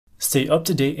Stay up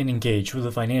to date and engaged with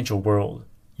the financial world.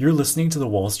 You're listening to the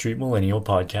Wall Street Millennial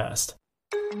Podcast.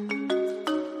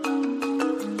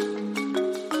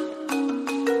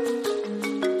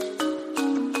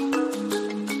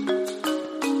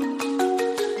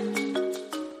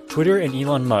 Twitter and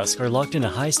Elon Musk are locked in a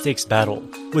high-stakes battle,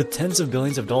 with tens of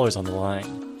billions of dollars on the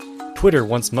line. Twitter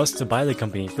wants Musk to buy the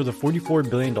company for the $44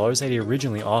 billion that he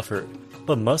originally offered,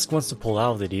 but Musk wants to pull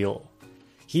out of the deal.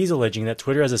 He's alleging that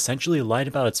Twitter has essentially lied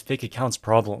about its fake accounts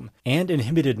problem and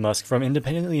inhibited Musk from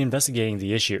independently investigating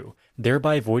the issue,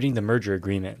 thereby voiding the merger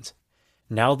agreement.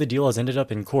 Now the deal has ended up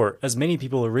in court, as many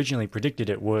people originally predicted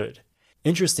it would.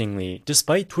 Interestingly,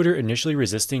 despite Twitter initially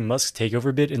resisting Musk's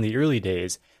takeover bid in the early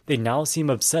days, they now seem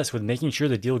obsessed with making sure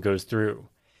the deal goes through.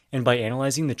 And by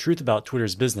analyzing the truth about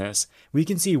Twitter's business, we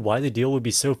can see why the deal would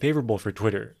be so favorable for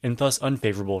Twitter, and thus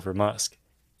unfavorable for Musk.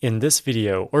 In this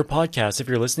video, or podcast if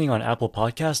you're listening on Apple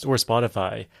Podcasts or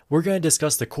Spotify, we're going to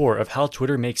discuss the core of how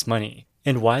Twitter makes money,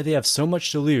 and why they have so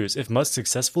much to lose if Musk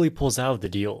successfully pulls out of the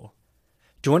deal.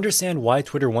 To understand why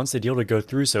Twitter wants the deal to go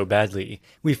through so badly,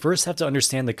 we first have to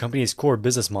understand the company's core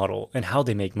business model and how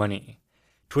they make money.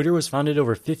 Twitter was founded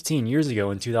over 15 years ago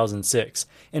in 2006,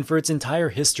 and for its entire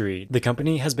history, the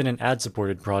company has been an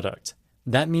ad-supported product.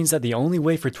 That means that the only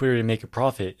way for Twitter to make a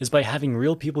profit is by having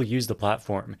real people use the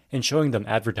platform and showing them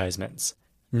advertisements.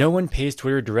 No one pays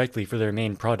Twitter directly for their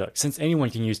main product, since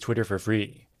anyone can use Twitter for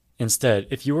free. Instead,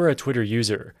 if you are a Twitter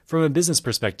user, from a business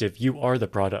perspective, you are the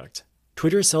product.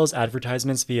 Twitter sells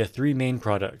advertisements via three main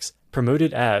products: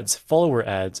 promoted ads, follower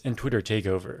ads, and Twitter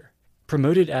Takeover.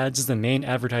 Promoted ads is the main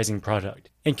advertising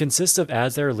product, and consists of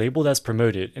ads that are labeled as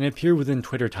promoted and appear within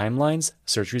Twitter timelines,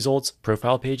 search results,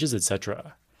 profile pages,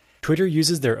 etc. Twitter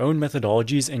uses their own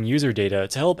methodologies and user data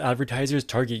to help advertisers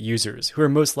target users who are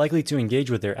most likely to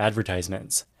engage with their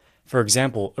advertisements. For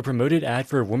example, a promoted ad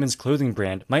for a women's clothing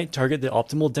brand might target the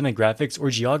optimal demographics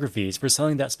or geographies for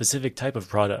selling that specific type of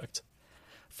product.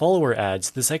 Follower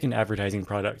ads, the second advertising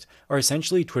product, are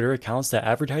essentially Twitter accounts that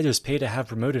advertisers pay to have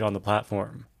promoted on the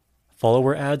platform.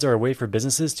 Follower ads are a way for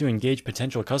businesses to engage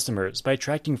potential customers by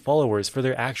attracting followers for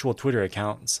their actual Twitter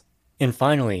accounts. And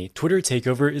finally, Twitter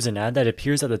Takeover is an ad that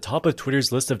appears at the top of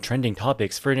Twitter's list of trending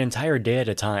topics for an entire day at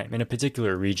a time in a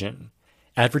particular region.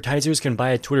 Advertisers can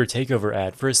buy a Twitter Takeover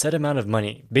ad for a set amount of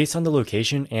money based on the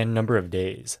location and number of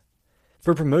days.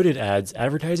 For promoted ads,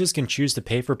 advertisers can choose to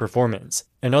pay for performance,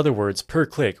 in other words, per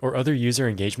click or other user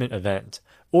engagement event,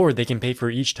 or they can pay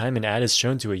for each time an ad is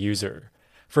shown to a user.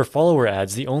 For follower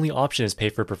ads, the only option is pay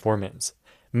for performance.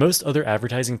 Most other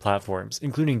advertising platforms,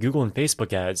 including Google and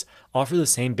Facebook ads, offer the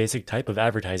same basic type of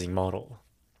advertising model.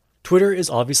 Twitter is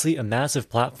obviously a massive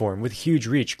platform with huge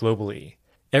reach globally.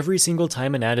 Every single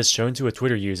time an ad is shown to a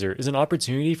Twitter user is an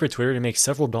opportunity for Twitter to make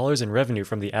several dollars in revenue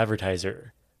from the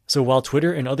advertiser. So while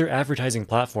Twitter and other advertising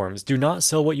platforms do not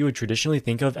sell what you would traditionally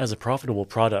think of as a profitable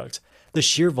product, the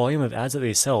sheer volume of ads that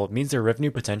they sell means their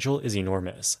revenue potential is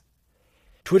enormous.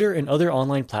 Twitter and other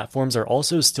online platforms are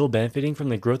also still benefiting from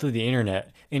the growth of the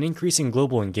internet and increasing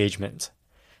global engagement.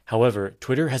 However,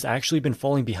 Twitter has actually been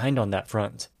falling behind on that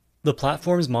front. The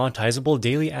platform's monetizable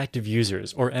daily active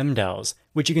users, or MDAUs,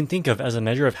 which you can think of as a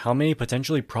measure of how many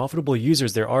potentially profitable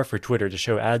users there are for Twitter to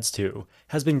show ads to,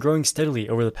 has been growing steadily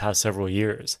over the past several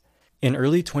years. In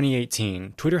early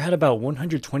 2018, Twitter had about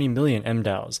 120 million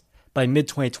MDAUs. By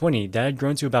mid-2020, that had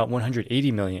grown to about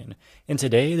 180 million, and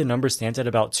today the number stands at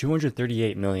about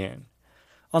 238 million.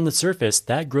 On the surface,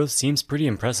 that growth seems pretty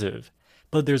impressive,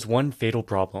 but there's one fatal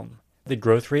problem. The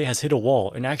growth rate has hit a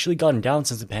wall and actually gotten down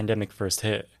since the pandemic first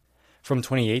hit. From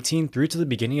 2018 through to the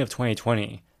beginning of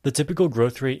 2020, the typical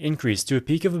growth rate increased to a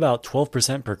peak of about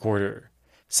 12% per quarter.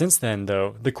 Since then,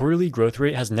 though, the quarterly growth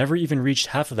rate has never even reached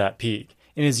half of that peak,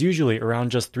 and is usually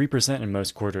around just 3% in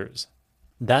most quarters.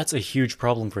 That's a huge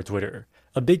problem for Twitter.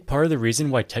 A big part of the reason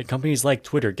why tech companies like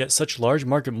Twitter get such large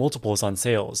market multiples on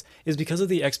sales is because of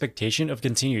the expectation of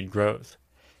continued growth.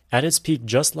 At its peak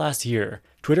just last year,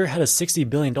 Twitter had a $60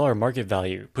 billion market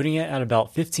value, putting it at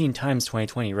about 15 times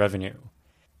 2020 revenue.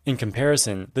 In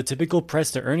comparison, the typical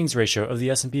price-to-earnings ratio of the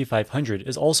S&P 500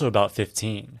 is also about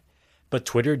 15. But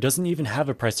Twitter doesn't even have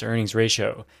a price-to-earnings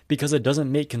ratio because it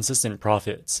doesn't make consistent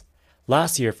profits.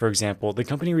 Last year, for example, the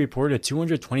company reported a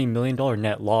 $220 million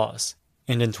net loss,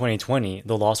 and in 2020,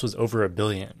 the loss was over $1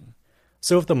 billion.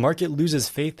 So if the market loses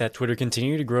faith that Twitter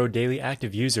continue to grow daily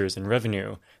active users and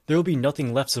revenue, there will be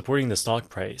nothing left supporting the stock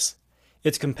price.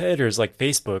 Its competitors like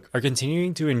Facebook are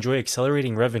continuing to enjoy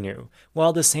accelerating revenue, while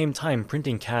at the same time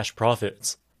printing cash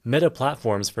profits. Meta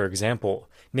Platforms, for example,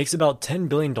 makes about $10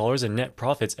 billion in net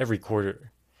profits every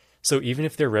quarter. So even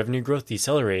if their revenue growth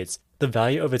decelerates, the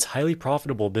value of its highly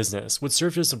profitable business would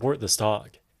serve to support the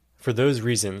stock. For those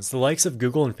reasons, the likes of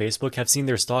Google and Facebook have seen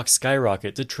their stocks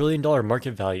skyrocket to trillion-dollar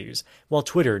market values, while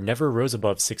Twitter never rose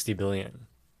above $60 billion.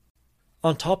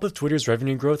 On top of Twitter's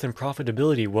revenue growth and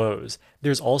profitability woes,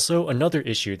 there's also another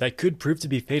issue that could prove to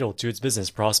be fatal to its business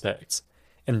prospects.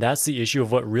 And that's the issue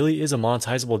of what really is a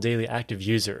monetizable daily active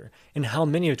user, and how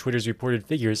many of Twitter's reported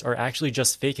figures are actually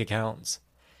just fake accounts.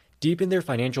 Deep in their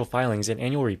financial filings and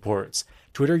annual reports,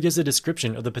 Twitter gives a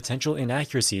description of the potential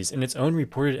inaccuracies in its own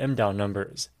reported MDAU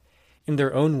numbers. In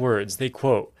their own words, they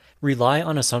quote, "rely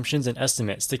on assumptions and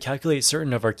estimates to calculate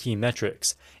certain of our key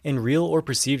metrics, and real or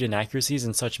perceived inaccuracies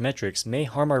in such metrics may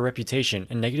harm our reputation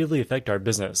and negatively affect our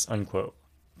business," unquote.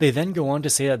 They then go on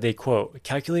to say that they, quote,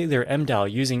 "calculate their MDAU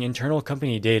using internal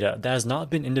company data that has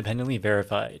not been independently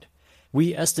verified.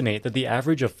 We estimate that the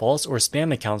average of false or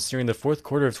spam accounts during the fourth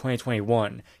quarter of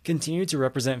 2021 continued to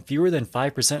represent fewer than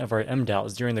 5% of our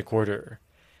MDAUs during the quarter.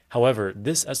 However,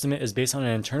 this estimate is based on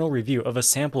an internal review of a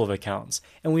sample of accounts,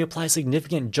 and we apply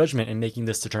significant judgment in making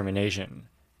this determination.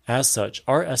 As such,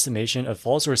 our estimation of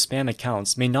false or spam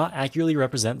accounts may not accurately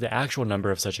represent the actual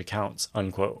number of such accounts,"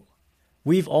 unquote.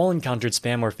 We've all encountered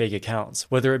spam or fake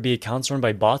accounts, whether it be accounts run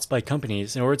by bots by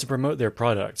companies in order to promote their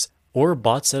products, or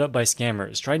bots set up by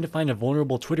scammers trying to find a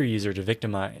vulnerable Twitter user to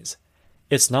victimize.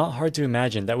 It's not hard to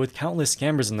imagine that with countless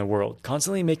scammers in the world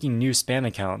constantly making new spam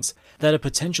accounts, that a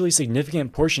potentially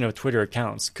significant portion of Twitter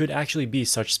accounts could actually be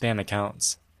such spam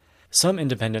accounts. Some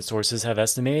independent sources have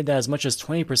estimated that as much as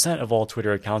 20% of all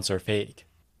Twitter accounts are fake.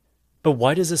 But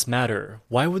why does this matter?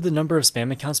 Why would the number of spam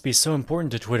accounts be so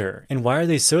important to Twitter, and why are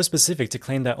they so specific to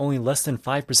claim that only less than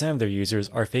 5% of their users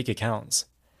are fake accounts?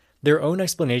 Their own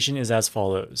explanation is as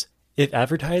follows. If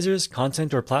advertisers,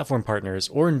 content or platform partners,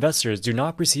 or investors do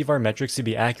not perceive our metrics to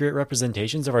be accurate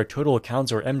representations of our total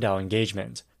accounts or MDAU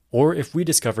engagement, or if we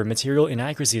discover material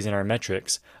inaccuracies in our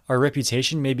metrics, our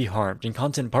reputation may be harmed and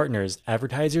content partners,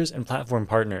 advertisers, and platform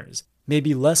partners may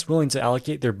be less willing to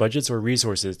allocate their budgets or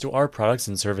resources to our products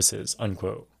and services,"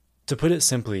 unquote. To put it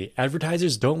simply,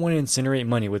 advertisers don't want to incinerate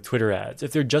money with Twitter ads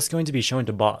if they're just going to be shown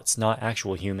to bots, not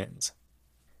actual humans.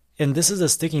 And this is a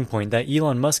sticking point that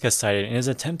Elon Musk has cited in his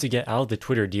attempt to get out of the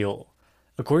Twitter deal.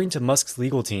 According to Musk's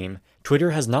legal team,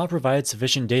 Twitter has not provided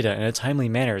sufficient data in a timely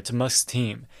manner to Musk's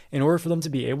team in order for them to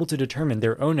be able to determine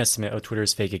their own estimate of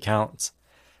Twitter's fake accounts.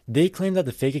 They claim that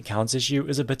the fake accounts issue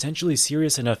is a potentially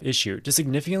serious enough issue to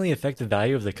significantly affect the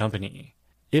value of the company.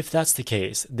 If that's the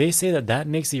case, they say that that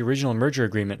makes the original merger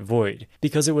agreement void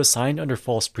because it was signed under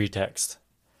false pretext.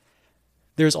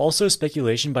 There's also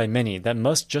speculation by many that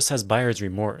Musk just has buyer's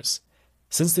remorse.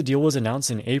 Since the deal was announced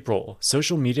in April,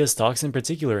 social media stocks in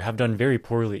particular have done very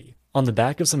poorly, on the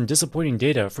back of some disappointing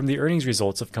data from the earnings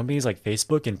results of companies like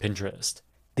Facebook and Pinterest.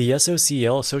 The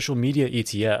SOCL social media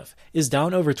ETF is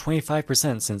down over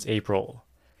 25% since April.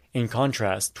 In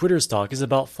contrast, Twitter stock is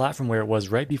about flat from where it was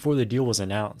right before the deal was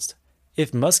announced.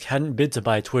 If Musk hadn't bid to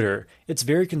buy Twitter, it's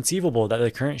very conceivable that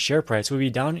the current share price would be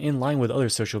down in line with other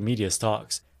social media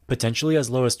stocks, potentially as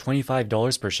low as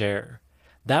 $25 per share.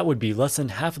 That would be less than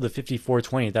half of the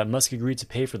 $54.20 that Musk agreed to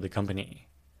pay for the company.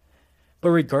 But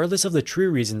regardless of the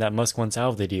true reason that Musk wants out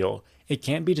of the deal, it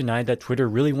can't be denied that Twitter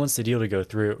really wants the deal to go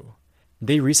through.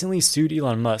 They recently sued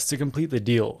Elon Musk to complete the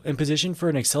deal and petitioned for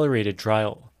an accelerated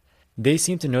trial. They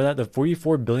seem to know that the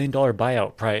 $44 billion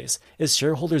buyout price is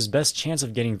shareholders' best chance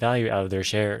of getting value out of their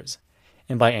shares.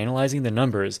 And by analyzing the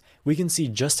numbers, we can see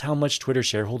just how much Twitter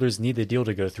shareholders need the deal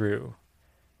to go through.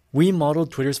 We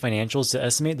modeled Twitter's financials to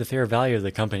estimate the fair value of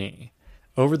the company.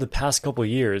 Over the past couple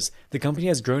years, the company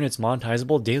has grown its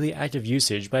monetizable daily active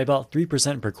usage by about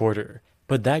 3% per quarter,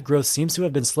 but that growth seems to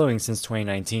have been slowing since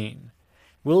 2019.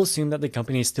 We'll assume that the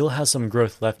company still has some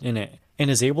growth left in it, and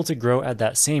is able to grow at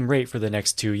that same rate for the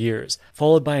next 2 years,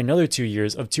 followed by another 2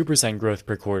 years of 2% growth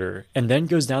per quarter, and then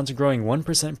goes down to growing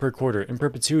 1% per quarter in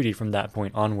perpetuity from that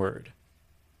point onward.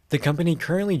 The company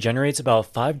currently generates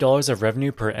about $5 of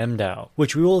revenue per MDAU,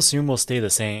 which we will assume will stay the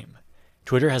same.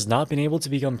 Twitter has not been able to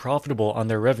become profitable on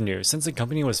their revenue since the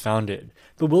company was founded,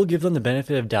 but we'll give them the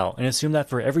benefit of doubt and assume that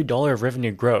for every dollar of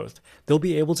revenue growth, they'll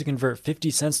be able to convert 50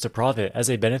 cents to profit as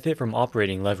they benefit from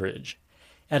operating leverage.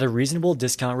 At a reasonable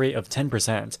discount rate of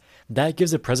 10%, that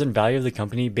gives a present value of the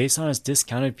company based on its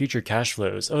discounted future cash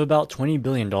flows of about $20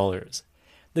 billion.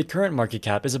 The current market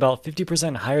cap is about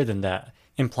 50% higher than that,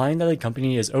 implying that the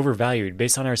company is overvalued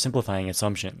based on our simplifying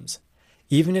assumptions.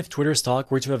 Even if Twitter stock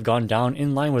were to have gone down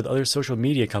in line with other social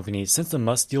media companies since the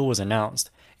Musk deal was announced,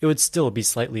 it would still be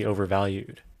slightly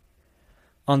overvalued.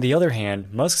 On the other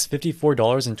hand, Musk's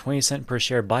 $54.20 per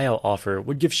share buyout offer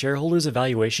would give shareholders a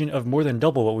valuation of more than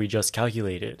double what we just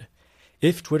calculated.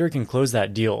 If Twitter can close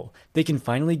that deal, they can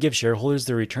finally give shareholders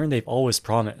the return they've always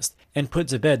promised and put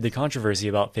to bed the controversy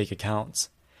about fake accounts.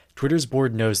 Twitter's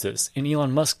board knows this, and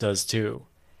Elon Musk does too.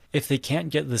 If they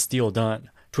can't get this deal done,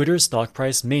 Twitter's stock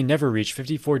price may never reach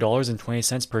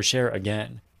 $54.20 per share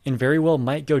again, and very well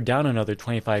might go down another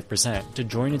 25% to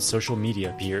join its social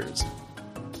media peers.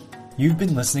 You've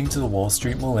been listening to the Wall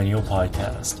Street Millennial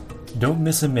Podcast. Don't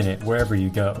miss a minute wherever you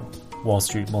go. Wall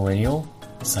Street Millennial,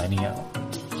 signing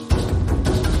out.